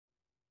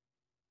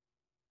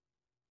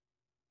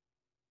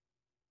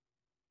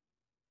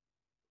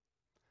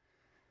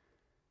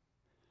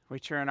We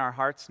turn our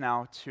hearts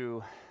now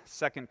to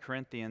 2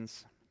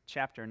 Corinthians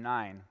chapter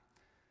 9,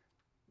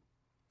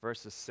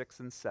 verses 6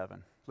 and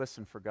 7.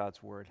 Listen for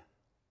God's word.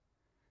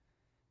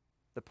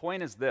 The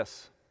point is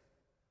this: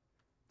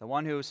 the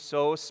one who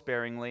sows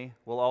sparingly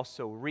will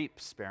also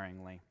reap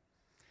sparingly,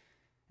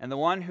 and the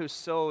one who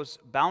sows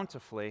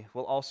bountifully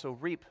will also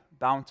reap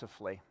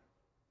bountifully.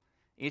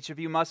 Each of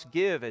you must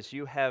give as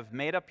you have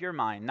made up your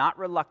mind, not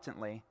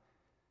reluctantly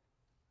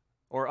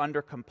or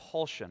under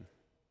compulsion,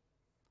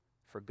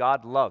 for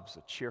God loves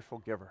a cheerful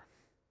giver.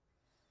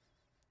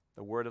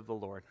 The word of the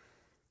Lord.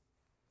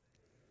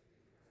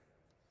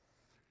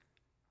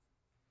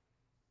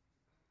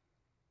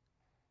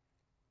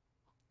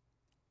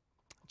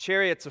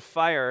 Chariots of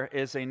Fire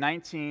is a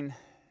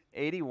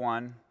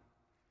 1981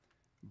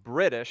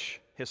 British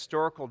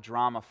historical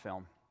drama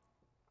film.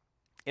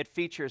 It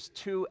features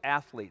two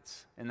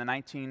athletes in the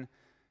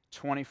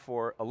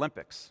 1924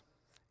 Olympics.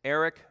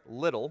 Eric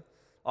Liddell,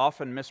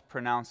 often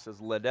mispronounced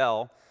as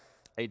Liddell,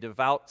 a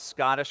devout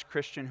Scottish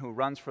Christian who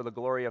runs for the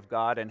glory of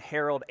God, and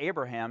Harold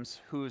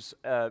Abrahams, who's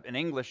an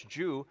English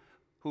Jew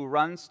who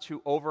runs to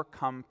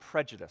overcome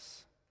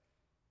prejudice.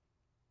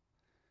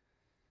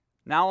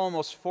 Now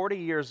almost 40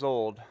 years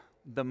old,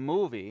 the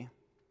movie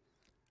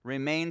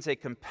remains a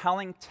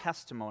compelling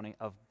testimony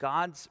of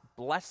God's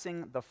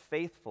blessing the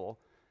faithful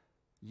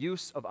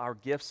use of our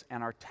gifts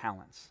and our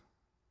talents.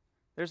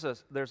 There's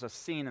a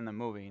scene in the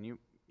movie, and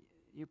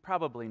you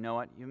probably know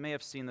it. You may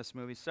have seen this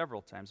movie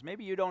several times.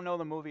 Maybe you don't know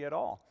the movie at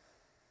all.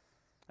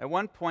 At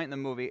one point in the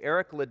movie,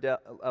 Eric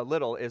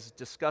Liddell is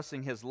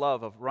discussing his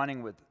love of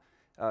running with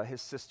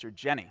his sister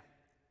Jenny.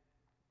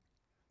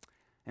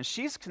 And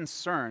she's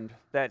concerned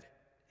that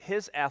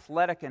his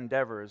athletic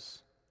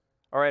endeavors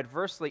are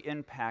adversely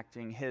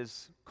impacting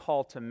his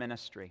call to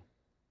ministry.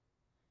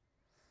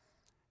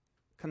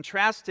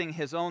 Contrasting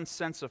his own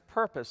sense of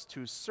purpose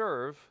to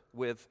serve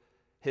with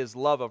his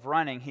love of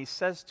running, he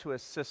says to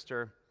his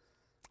sister,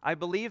 "I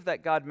believe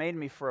that God made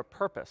me for a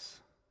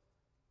purpose,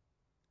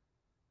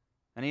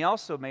 and He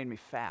also made me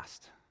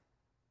fast.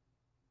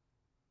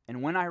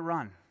 And when I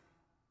run,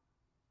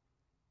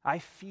 I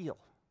feel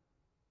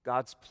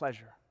God's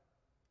pleasure."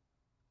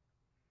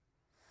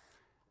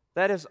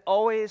 That has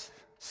always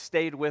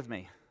stayed with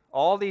me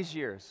all these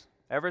years,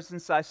 ever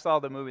since I saw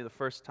the movie the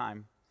first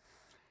time.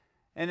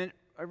 And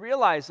I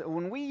realize that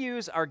when we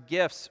use our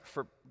gifts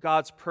for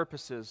God's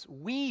purposes,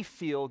 we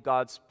feel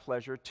God's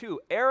pleasure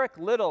too. Eric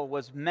Liddell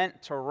was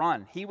meant to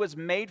run. He was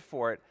made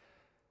for it.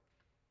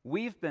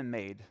 We've been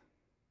made,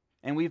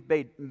 and we've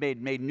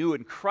made new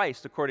in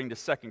Christ, according to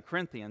 2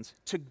 Corinthians,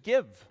 to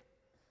give.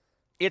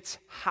 It's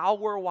how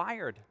we're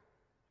wired.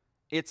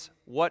 It's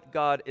what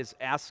God is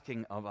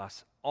asking of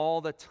us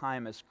all the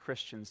time as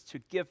Christians, to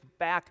give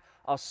back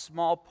a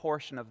small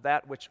portion of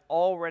that which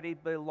already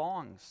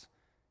belongs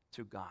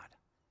to God.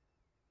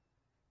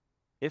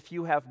 If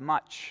you have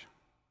much,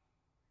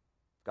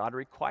 God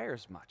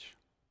requires much.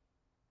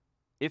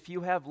 If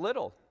you have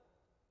little,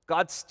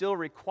 God still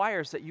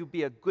requires that you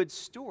be a good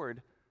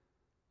steward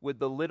with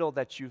the little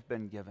that you've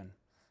been given.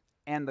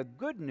 And the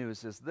good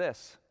news is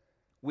this: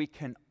 we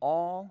can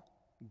all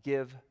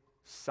give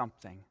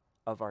something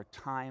of our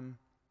time,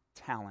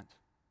 talent,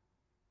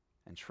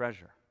 and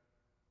treasure.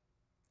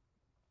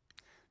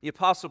 The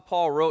Apostle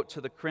Paul wrote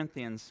to the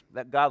Corinthians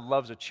that God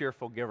loves a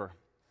cheerful giver.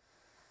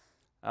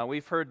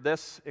 We've heard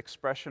this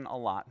expression a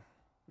lot.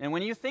 And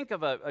when you think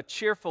of a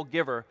cheerful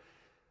giver,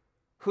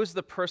 who's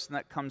the person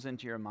that comes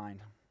into your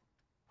mind?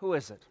 Who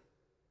is it?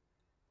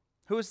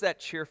 Who's that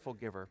cheerful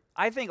giver?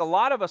 I think a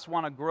lot of us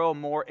want to grow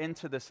more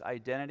into this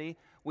identity.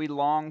 We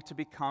long to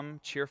become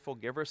cheerful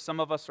givers. Some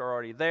of us are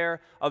already there.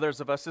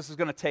 Others of us, this is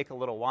going to take a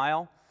little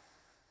while.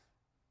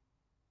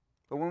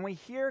 But when we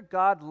hear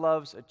God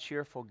loves a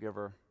cheerful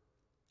giver,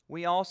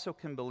 we also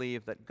can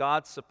believe that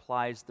God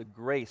supplies the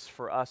grace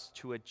for us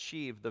to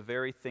achieve the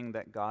very thing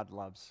that God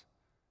loves.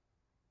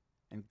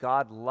 And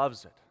God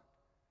loves it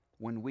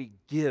when we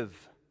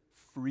give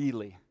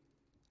freely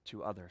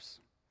to others.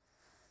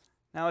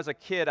 Now, as a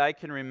kid, I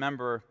can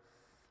remember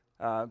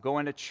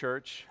going to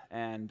church,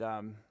 and,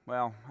 I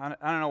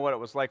don't know what it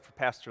was like for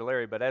Pastor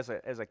Larry, but as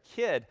a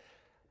kid,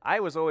 I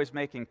was always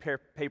making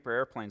paper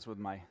airplanes with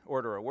my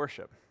order of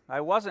worship. I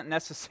wasn't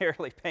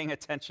necessarily paying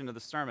attention to the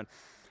sermon.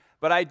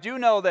 But I do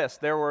know this: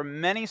 there were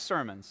many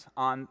sermons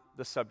on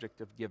the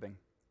subject of giving.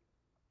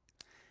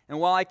 And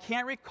while I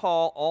can't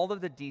recall all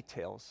of the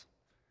details,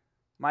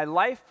 my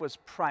life was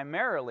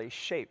primarily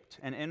shaped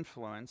and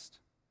influenced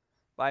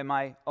by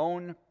my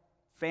own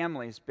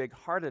family's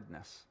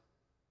big-heartedness.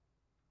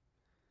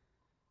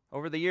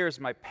 Over the years,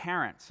 my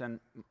parents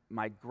and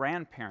my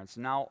grandparents,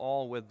 now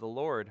all with the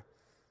Lord,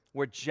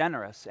 were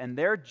generous, and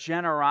their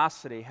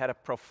generosity had a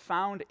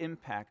profound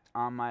impact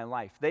on my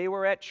life. They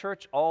were at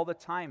church all the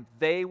time.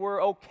 They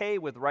were okay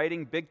with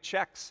writing big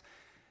checks.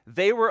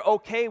 They were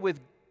okay with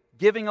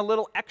giving a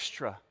little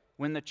extra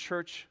when the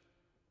church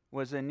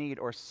was in need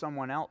or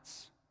someone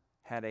else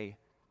had a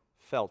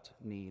felt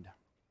need.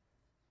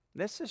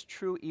 This is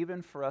true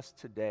even for us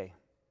today.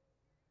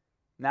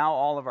 Now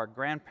all of our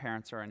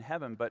grandparents are in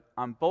heaven, but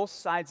on both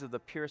sides of the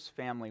Pierce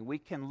family, we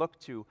can look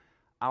to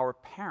our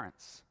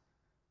parents,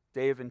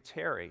 Dave and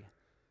Terry,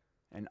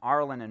 and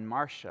Arlen and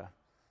Marcia,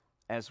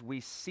 as we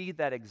see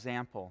that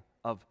example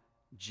of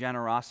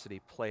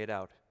generosity played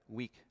out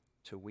week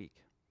to week.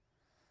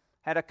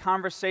 Had a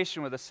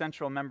conversation with a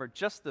Central member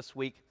just this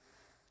week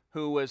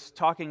who was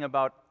talking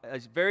about a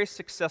very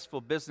successful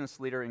business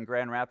leader in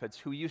Grand Rapids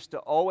who used to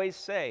always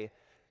say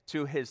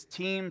to his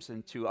teams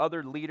and to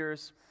other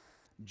leaders,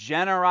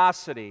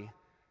 generosity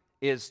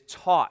is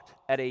taught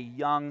at a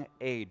young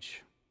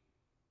age.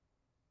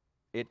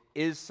 It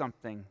is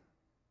something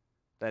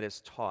that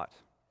is taught.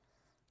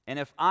 And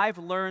if I've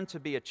learned to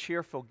be a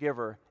cheerful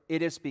giver,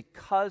 it is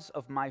because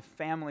of my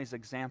family's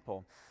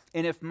example.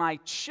 And if my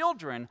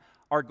children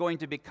are going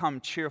to become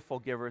cheerful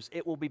givers,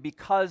 it will be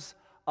because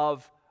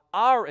of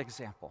our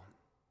example.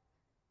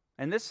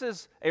 And this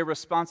is a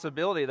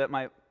responsibility that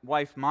my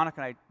wife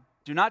Monica and I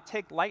do not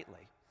take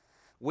lightly.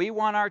 We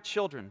want our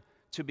children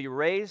to be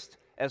raised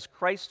as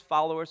Christ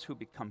followers who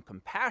become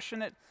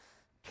compassionate,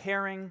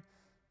 caring,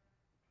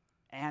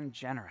 and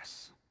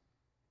generous.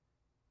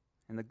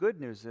 And the good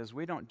news is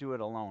we don't do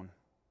it alone.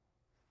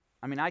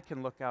 I mean, I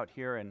can look out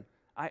here and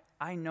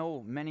I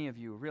know many of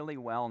you really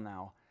well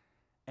now,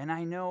 and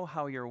I know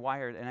how you're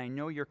wired, and I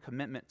know your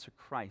commitment to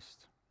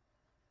Christ.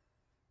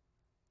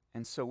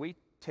 And so we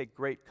take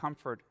great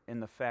comfort in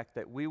the fact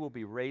that we will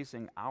be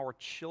raising our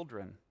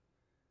children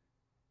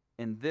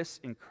in this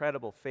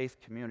incredible faith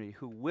community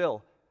who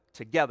will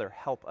together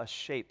help us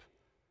shape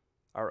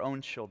our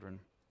own children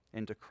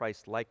into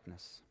Christ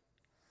likeness.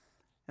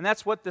 And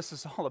that's what this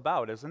is all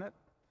about, isn't it?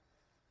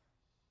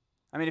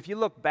 I mean, if you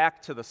look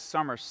back to the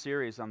summer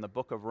series on the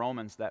book of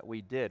Romans that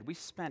we did, we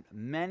spent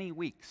many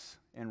weeks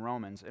in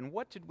Romans. And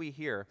what did we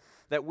hear?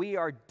 That we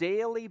are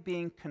daily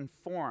being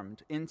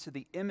conformed into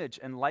the image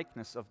and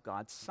likeness of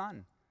God's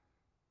Son.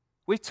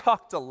 We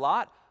talked a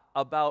lot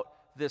about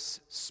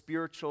this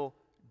spiritual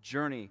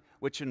journey,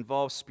 which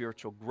involves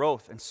spiritual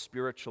growth and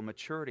spiritual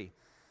maturity.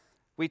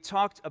 We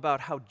talked about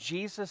how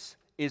Jesus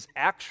is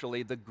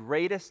actually the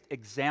greatest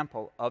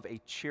example of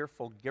a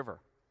cheerful giver.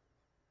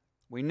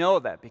 We know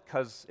that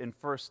because in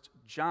 1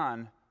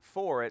 John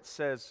 4 it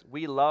says,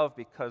 we love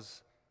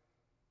because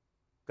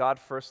God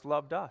first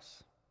loved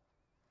us.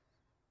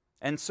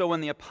 And so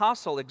when the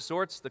apostle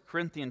exhorts the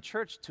Corinthian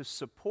church to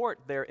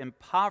support their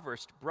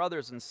impoverished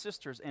brothers and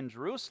sisters in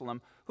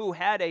Jerusalem who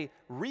had a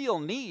real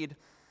need,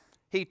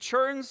 he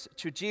turns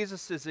to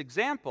Jesus'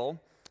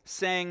 example,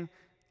 saying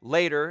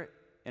later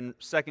in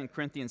 2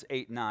 Corinthians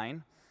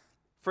 8:9,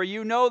 for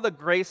you know the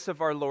grace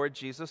of our Lord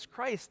Jesus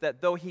Christ,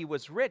 that though he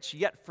was rich,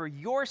 yet for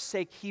your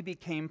sake he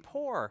became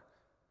poor,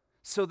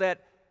 so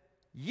that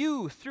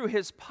you through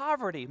his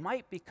poverty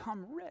might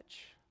become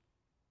rich.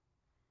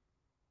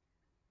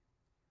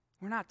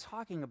 We're not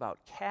talking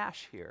about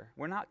cash here.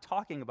 We're not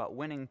talking about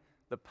winning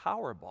the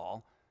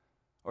Powerball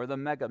or the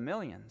Mega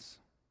Millions.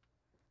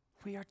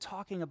 We are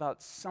talking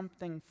about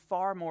something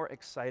far more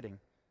exciting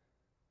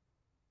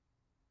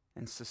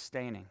and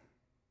sustaining.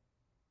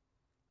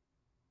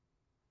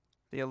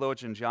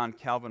 Theologian John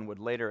Calvin would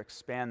later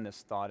expand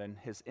this thought in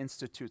his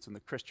Institutes on the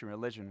Christian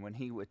Religion when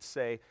he would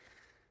say,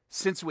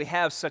 since we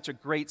have such a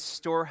great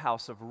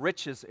storehouse of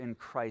riches in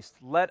Christ,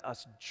 let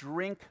us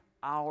drink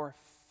our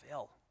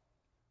fill.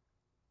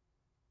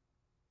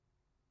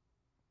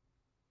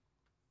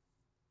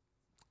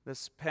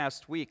 This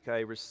past week, I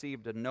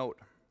received a note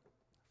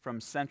from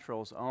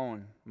Central's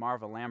own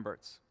Marva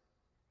Lamberts.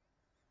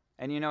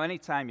 And you know,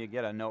 anytime you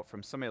get a note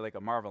from somebody like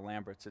a Marva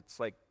Lamberts, it's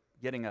like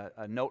getting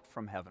a note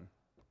from heaven.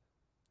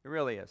 It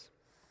really is.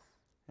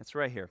 It's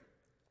right here.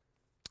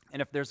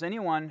 And if there's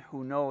anyone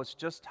who knows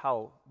just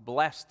how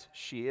blessed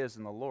she is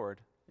in the Lord,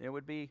 it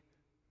would be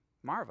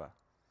Marva.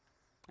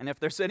 And if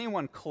there's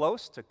anyone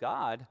close to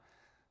God,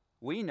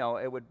 we know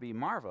it would be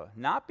Marva,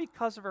 not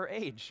because of her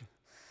age,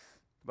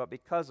 but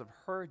because of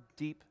her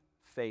deep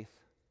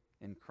faith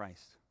in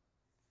Christ.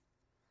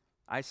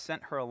 I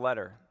sent her a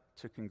letter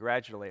to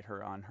congratulate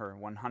her on her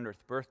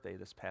 100th birthday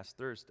this past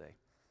Thursday.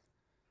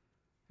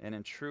 And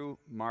in true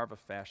Marva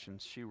fashion,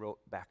 she wrote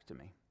back to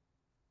me.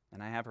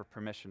 And I have her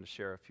permission to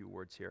share a few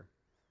words here.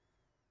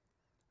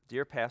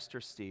 Dear Pastor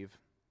Steve,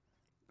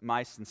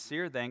 my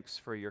sincere thanks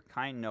for your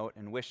kind note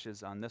and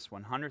wishes on this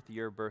 100th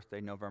year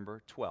birthday,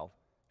 November 12th.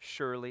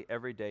 Surely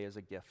every day is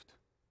a gift.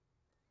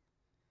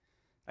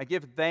 I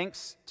give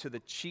thanks to the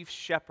chief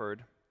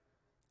shepherd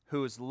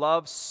whose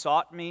love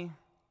sought me,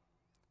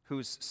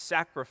 whose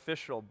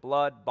sacrificial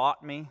blood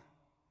bought me,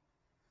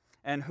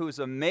 and whose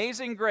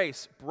amazing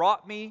grace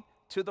brought me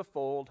to the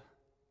fold.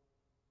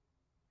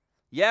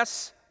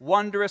 Yes,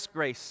 wondrous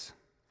grace.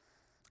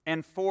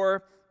 And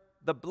for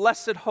the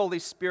blessed Holy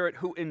Spirit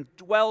who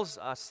indwells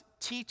us,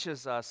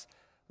 teaches us,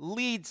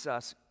 leads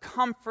us,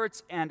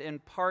 comforts, and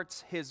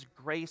imparts his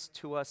grace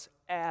to us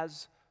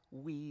as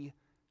we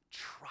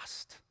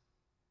trust.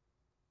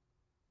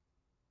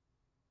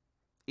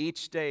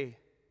 Each day,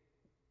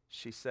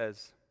 she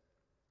says,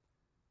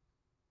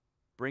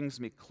 brings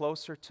me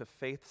closer to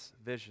faith's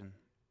vision,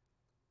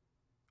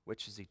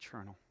 which is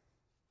eternal.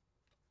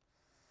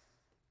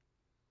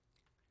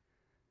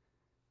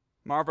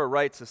 Marva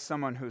writes as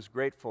someone who's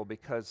grateful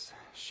because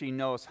she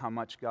knows how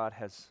much God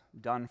has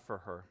done for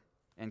her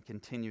and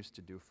continues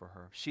to do for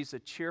her. She's a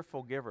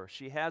cheerful giver.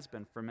 She has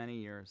been for many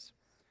years.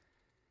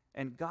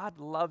 And God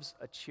loves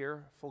a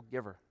cheerful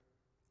giver.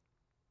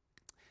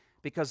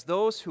 Because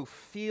those who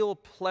feel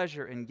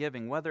pleasure in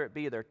giving, whether it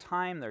be their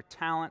time, their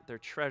talent, their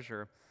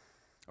treasure,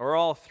 or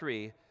all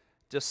three,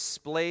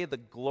 display the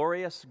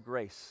glorious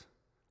grace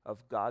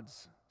of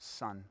God's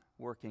Son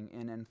working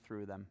in and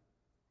through them.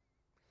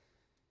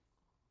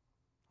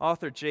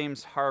 Author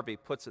James Harvey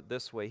puts it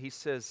this way. He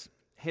says,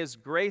 "His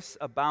grace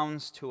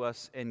abounds to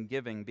us in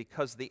giving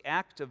because in the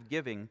act of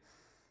giving,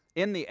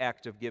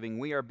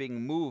 we are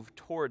being moved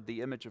toward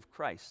the image of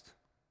Christ.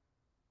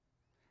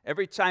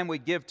 Every time we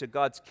give to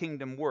God's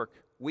kingdom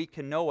work, we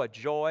can know a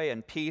joy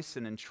and peace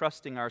in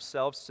entrusting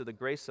ourselves to the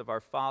grace of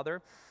our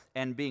Father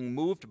and being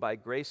moved by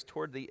grace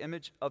toward the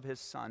image of His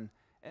Son."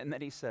 And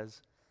then he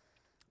says,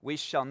 "We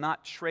shall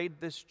not trade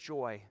this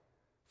joy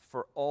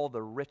for all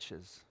the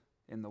riches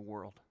in the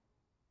world."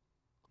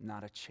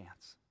 Not a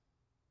chance.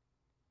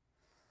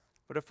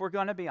 But if we're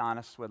going to be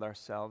honest with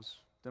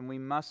ourselves, then we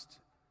must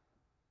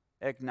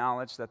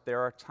acknowledge that there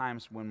are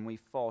times when we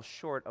fall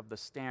short of the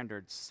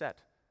standards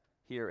set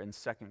here in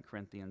 2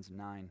 Corinthians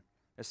 9,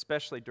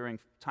 especially during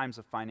times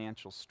of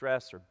financial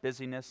stress or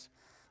busyness,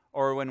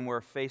 or when we're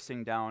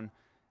facing down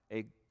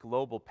a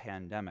global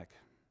pandemic.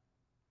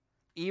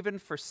 Even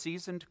for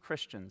seasoned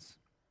Christians,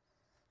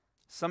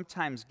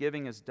 sometimes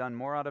giving is done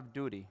more out of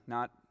duty,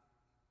 not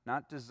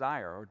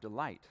desire or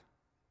delight,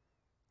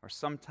 or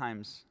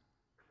sometimes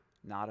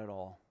not at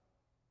all.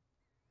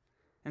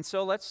 And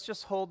so let's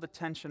just hold the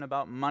tension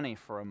about money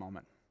for a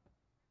moment.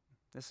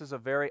 This is a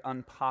very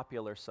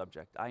unpopular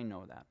subject, I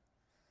know that.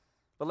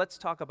 But let's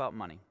talk about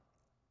money.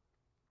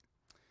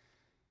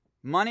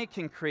 Money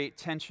can create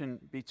tension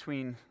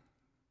between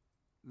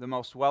the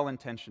most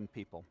well-intentioned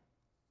people,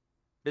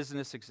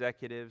 business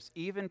executives,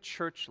 even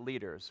church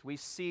leaders. We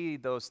see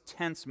those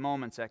tense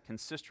moments at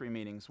consistory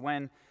meetings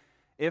when,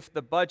 if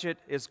the budget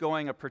is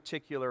going a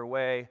particular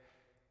way,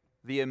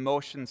 the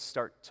emotions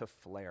start to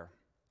flare.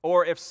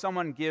 Or if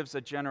someone gives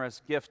a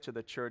generous gift to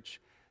the church,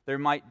 there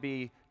might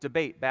be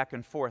debate back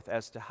and forth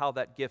as to how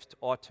that gift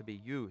ought to be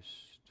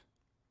used.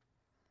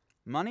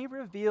 Money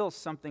reveals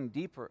something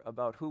deeper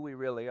about who we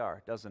really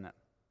are, doesn't it?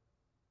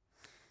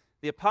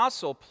 The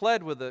apostle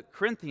pled with the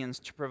Corinthians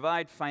to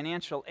provide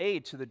financial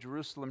aid to the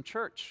Jerusalem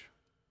church.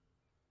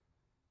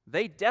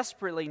 They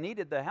desperately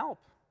needed the help.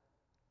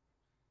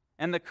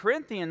 And the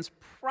Corinthians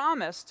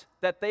promised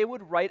that they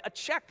would write a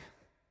check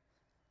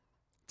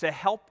to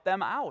help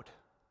them out.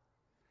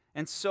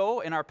 And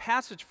so, in our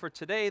passage for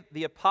today,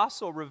 the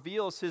apostle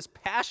reveals his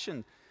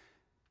passion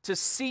to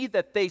see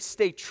that they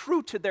stay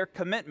true to their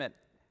commitment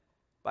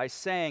by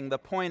saying, the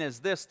point is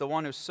this: the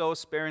one who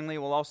sows sparingly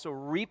will also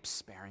reap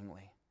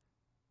sparingly.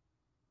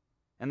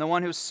 And the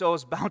one who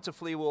sows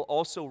bountifully will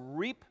also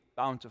reap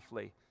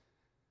bountifully.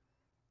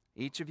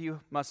 Each of you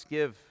must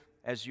give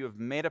as you have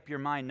made up your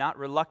mind, not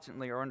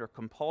reluctantly or under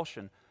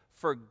compulsion.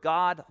 For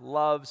God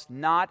loves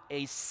not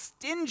a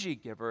stingy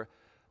giver,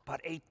 but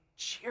a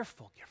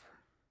cheerful giver.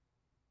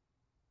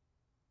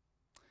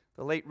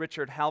 The late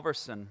Richard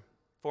Halverson,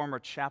 former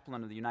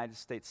chaplain of the United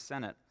States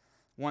Senate,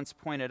 once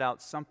pointed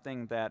out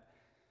something that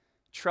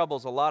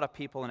troubles a lot of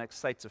people and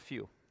excites a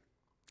few.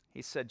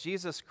 He said,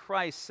 Jesus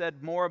Christ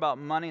said more about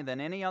money than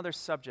any other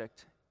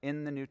subject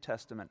in the New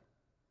Testament,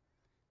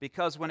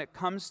 because when it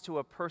comes to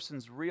a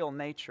person's real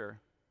nature,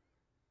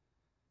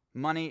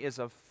 money is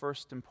of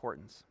first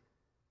importance.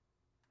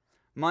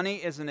 Money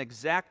is an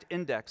exact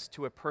index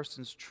to a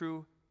person's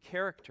true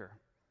character.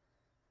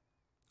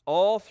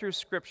 All through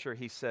Scripture,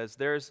 he says,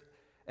 there's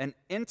an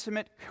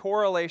intimate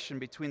correlation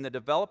between the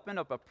development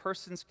of a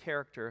person's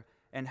character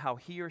and how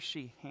he or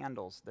she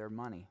handles their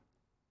money.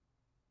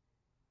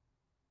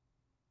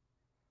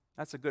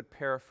 That's a good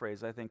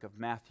paraphrase, I think, of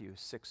Matthew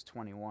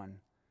 6:21,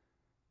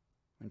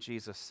 when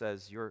Jesus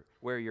says,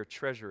 where your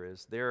treasure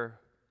is, there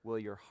will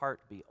your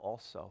heart be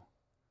also.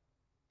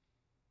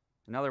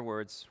 In other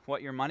words,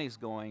 what your money's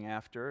going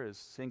after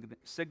is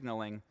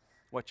signaling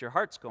what your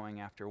heart's going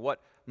after.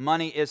 What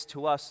money is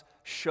to us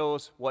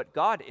shows what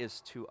God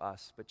is to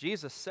us. But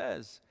Jesus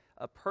says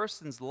a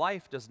person's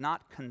life does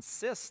not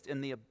consist in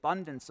the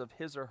abundance of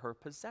his or her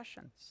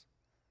possessions.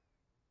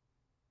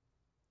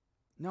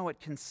 No,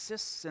 it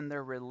consists in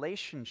their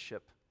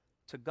relationship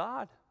to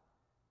God.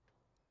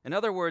 In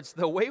other words,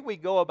 the way we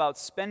go about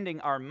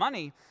spending our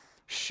money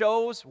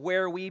shows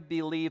where we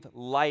believe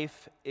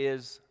life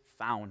is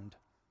found.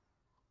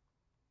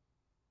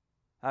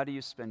 How do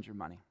you spend your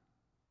money?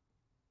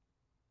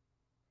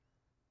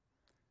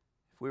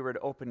 If we were to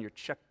open your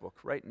checkbook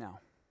right now,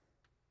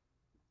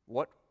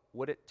 what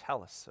would it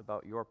tell us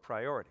about your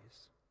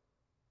priorities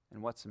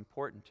and what's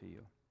important to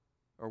you,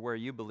 or where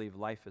you believe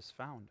life is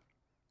found?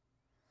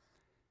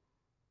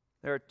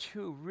 There are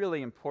two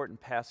really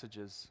important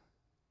passages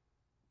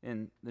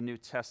in the New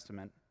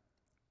Testament,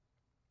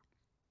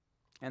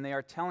 and they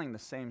are telling the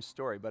same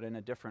story, but in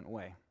a different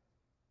way.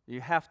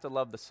 You have to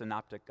love the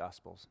synoptic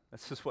gospels.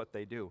 This is what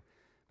they do.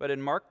 But in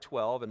Mark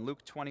 12 and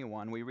Luke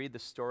 21, we read the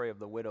story of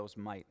the widow's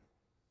mite.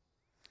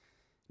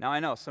 Now I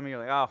know some of you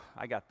are like, oh,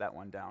 I got that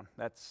one down.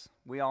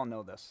 We all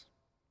know this.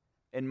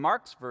 In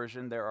Mark's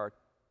version, there are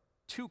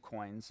 2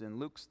 coins. In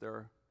Luke's,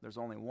 there's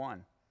only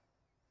 1.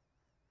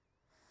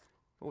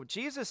 Well,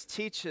 Jesus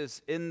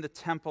teaches in the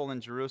temple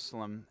in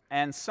Jerusalem,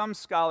 and some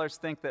scholars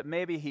think that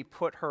maybe he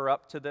put her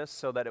up to this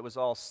so that it was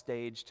all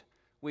staged.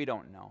 We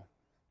don't know.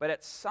 But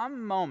at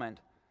some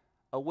moment,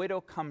 a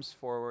widow comes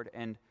forward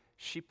and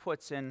she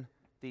puts in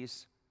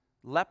these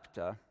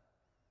lepta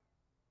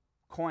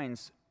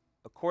coins,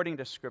 according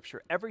to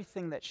Scripture,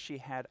 everything that she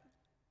had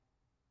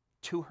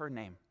to her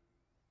name,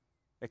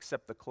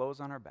 except the clothes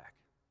on her back.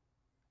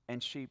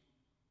 And she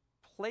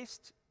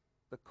placed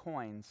the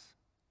coins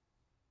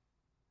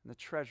in the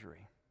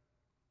treasury.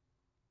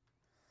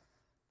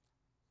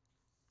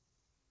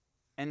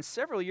 And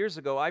several years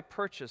ago, I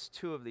purchased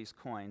 2 of these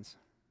coins.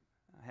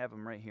 I have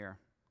them right here.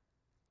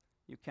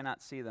 You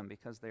cannot see them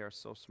because they are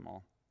so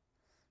small.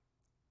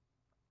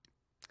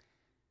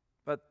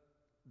 But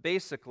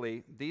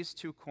basically, these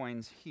 2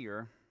 coins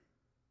here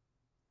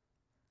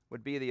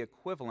would be the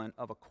equivalent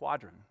of a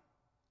quadrant,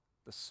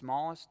 the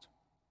smallest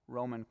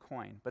Roman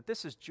coin. But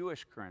this is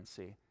Jewish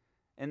currency,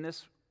 and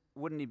this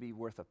wouldn't even be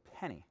worth a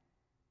penny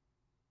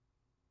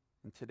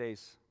in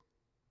today's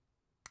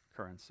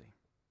currency.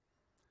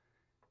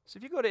 So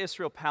if you go to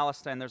Israel,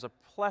 Palestine, there's a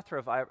plethora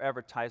of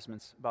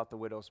advertisements about the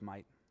widow's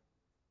mite.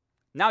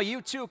 Now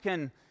you too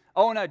can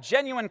own a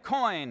genuine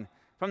coin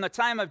from the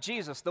time of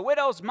Jesus, the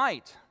widow's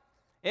mite.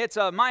 It's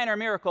a minor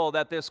miracle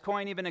that this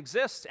coin even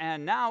exists,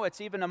 and now it's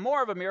even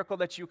more of a miracle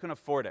that you can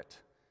afford it.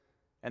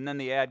 And then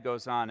the ad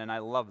goes on, and I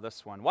love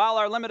this one. While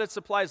our limited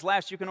supplies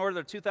last, you can order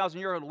the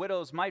 2,000-euro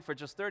widow's mite for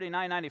just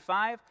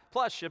 $39.95,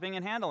 plus shipping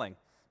and handling.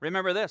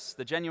 Remember this,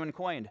 the genuine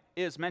coin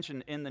is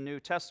mentioned in the New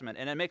Testament,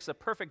 and it makes a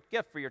perfect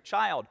gift for your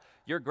child,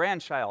 your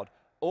grandchild,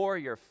 or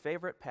your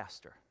favorite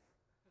pastor.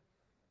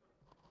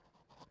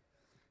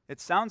 It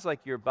sounds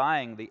like you're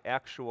buying the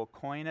actual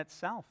coin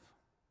itself.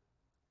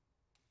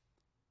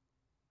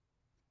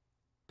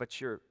 But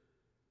you're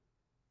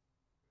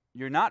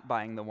not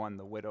buying the one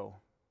the widow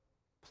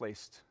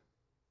placed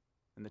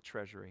in the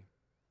treasury.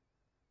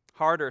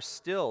 Harder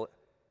still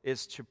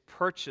is to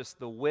purchase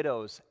the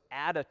widow's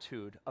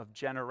attitude of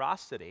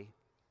generosity,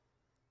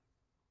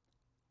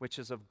 which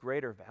is of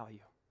greater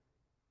value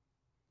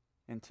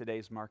in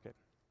today's market.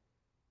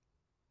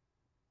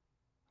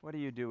 What do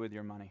you do with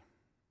your money?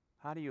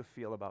 How do you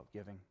feel about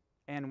giving?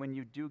 And when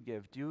you do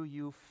give, do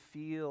you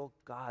feel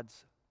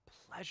God's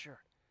pleasure?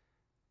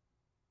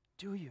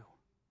 Do you?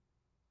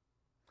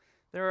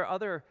 There are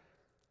other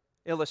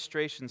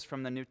illustrations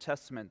from the New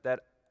Testament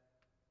that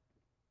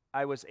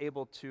I was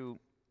able to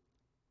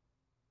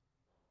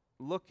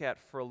look at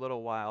for a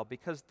little while,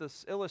 because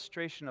this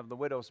illustration of the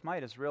widow's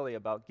mite is really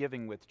about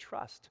giving with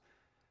trust.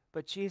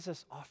 But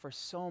Jesus offers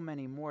so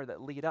many more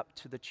that lead up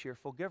to the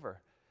cheerful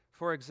giver.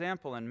 For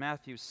example, in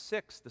Matthew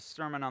 6, the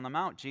Sermon on the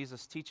Mount,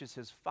 Jesus teaches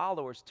his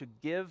followers to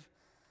give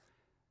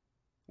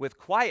with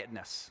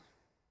quietness.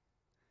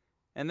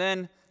 And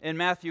then in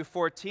Matthew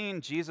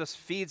 14, Jesus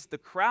feeds the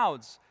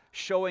crowds,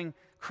 showing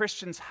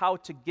Christians how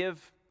to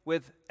give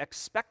with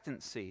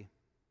expectancy.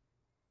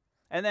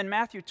 And then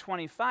Matthew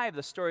 25,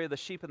 the story of the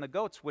sheep and the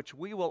goats, which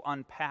we will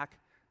unpack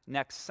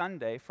next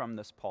Sunday from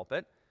this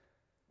pulpit.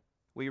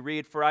 We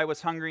read, "For I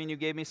was hungry and you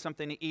gave me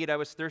something to eat. I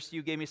was thirsty,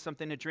 you gave me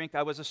something to drink.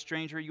 I was a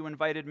stranger, you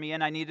invited me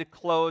in. I needed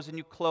clothes and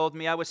you clothed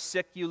me. I was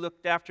sick, you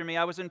looked after me.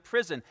 I was in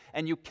prison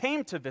and you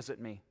came to visit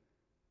me."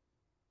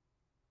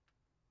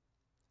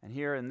 And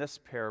here in this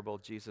parable,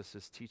 Jesus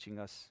is teaching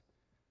us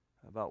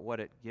about what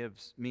it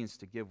means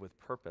to give with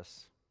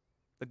purpose.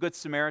 The Good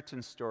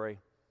Samaritan story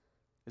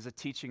is a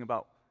teaching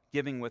about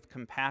giving with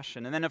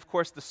compassion. And then, of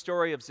course, the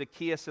story of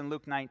Zacchaeus in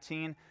Luke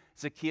 19.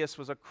 Zacchaeus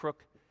was a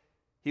crook.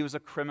 He was a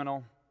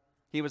criminal.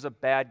 He was a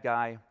bad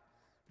guy.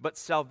 But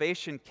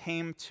salvation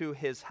came to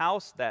his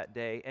house that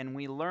day, and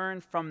we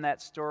learn from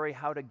that story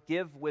how to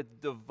give with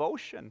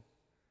devotion.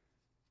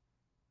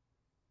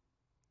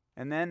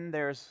 And then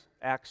there's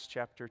Acts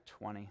chapter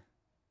 20,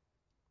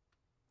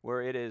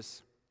 where it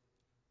is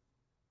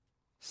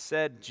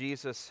said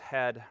Jesus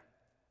had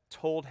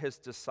told his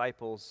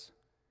disciples,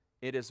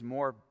 "It is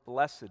more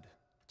blessed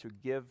to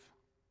give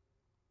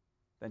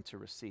than to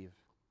receive."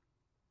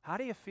 How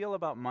do you feel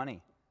about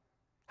money?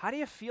 How do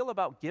you feel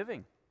about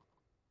giving?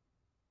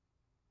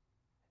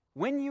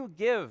 When you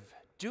give,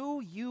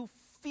 do you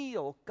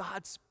feel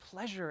God's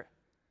pleasure?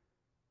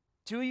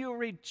 Do you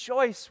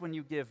rejoice when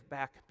you give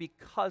back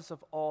because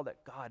of all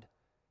that God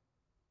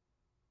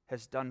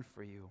has done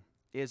for you,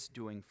 is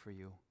doing for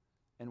you,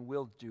 and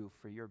will do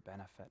for your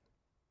benefit?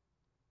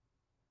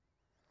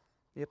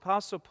 The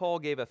Apostle Paul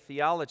gave a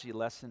theology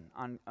lesson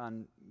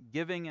on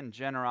giving and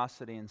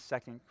generosity in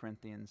 2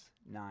 Corinthians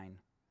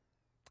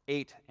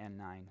 8 and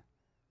 9.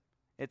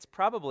 It's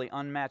probably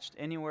unmatched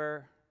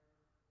anywhere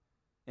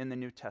in the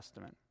New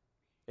Testament,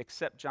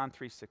 except John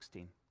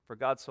 3:16. "For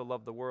God so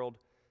loved the world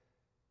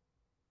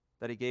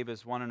that he gave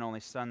his one and only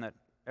Son, that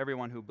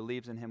everyone who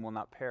believes in him will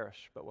not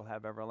perish, but will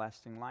have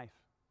everlasting life."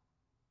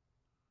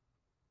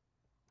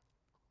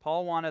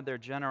 Paul wanted their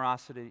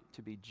generosity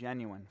to be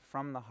genuine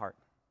from the heart,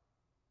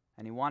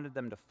 and he wanted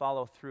them to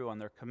follow through on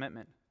their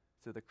commitment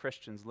to the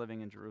Christians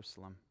living in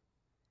Jerusalem.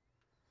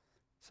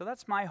 So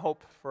that's my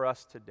hope for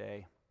us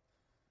today,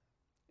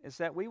 is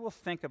that we will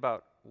think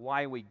about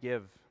why we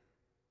give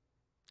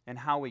and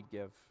how we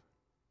give.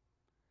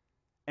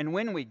 And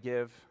when we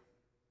give,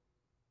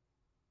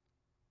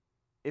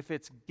 if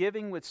it's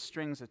giving with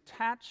strings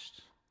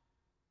attached,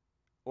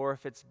 or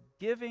if it's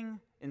giving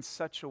in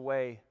such a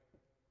way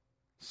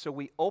so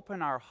we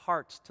open our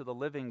hearts to the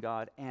living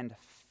God and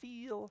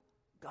feel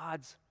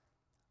God's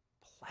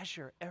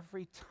pleasure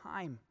every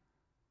time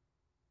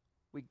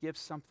we give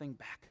something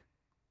back.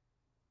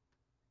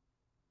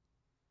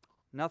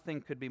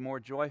 Nothing could be more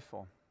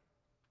joyful.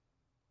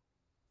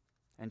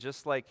 And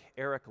just like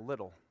Eric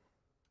Little,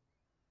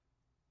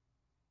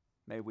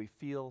 may we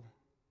feel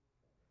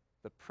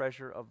the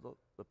pleasure of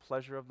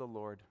the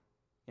Lord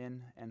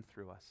in and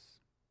through us.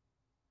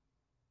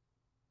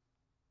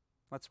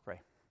 Let's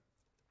pray.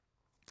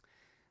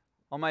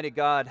 Almighty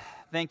God,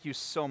 thank you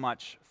so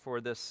much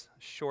for this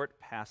short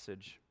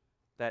passage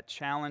that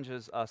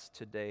challenges us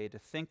today to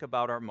think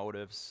about our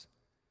motives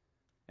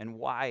and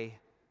why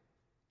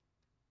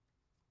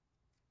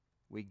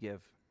we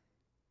give.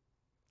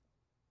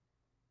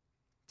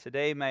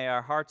 Today, may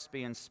our hearts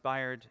be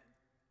inspired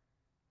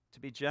to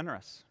be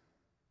generous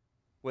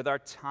with our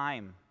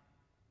time,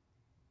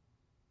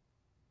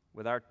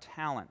 with our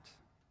talent,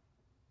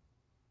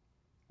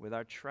 with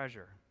our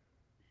treasure,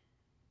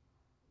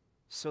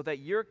 so that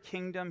your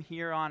kingdom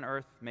here on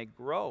earth may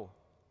grow,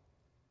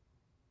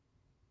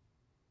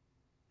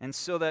 and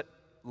so that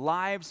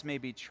lives may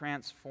be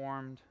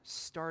transformed,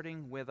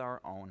 starting with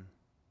our own.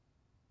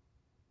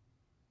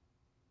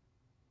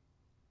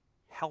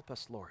 Help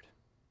us, Lord.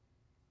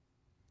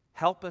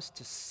 Help us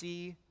to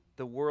see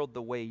the world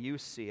the way you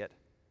see it,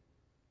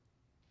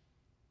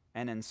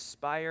 and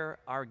inspire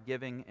our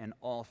giving in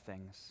all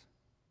things,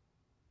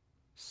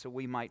 so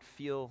we might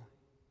feel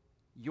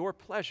your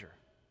pleasure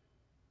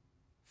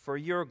for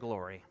your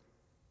glory.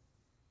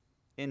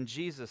 In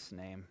Jesus'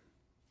 name,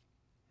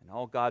 and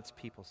all God's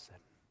people said,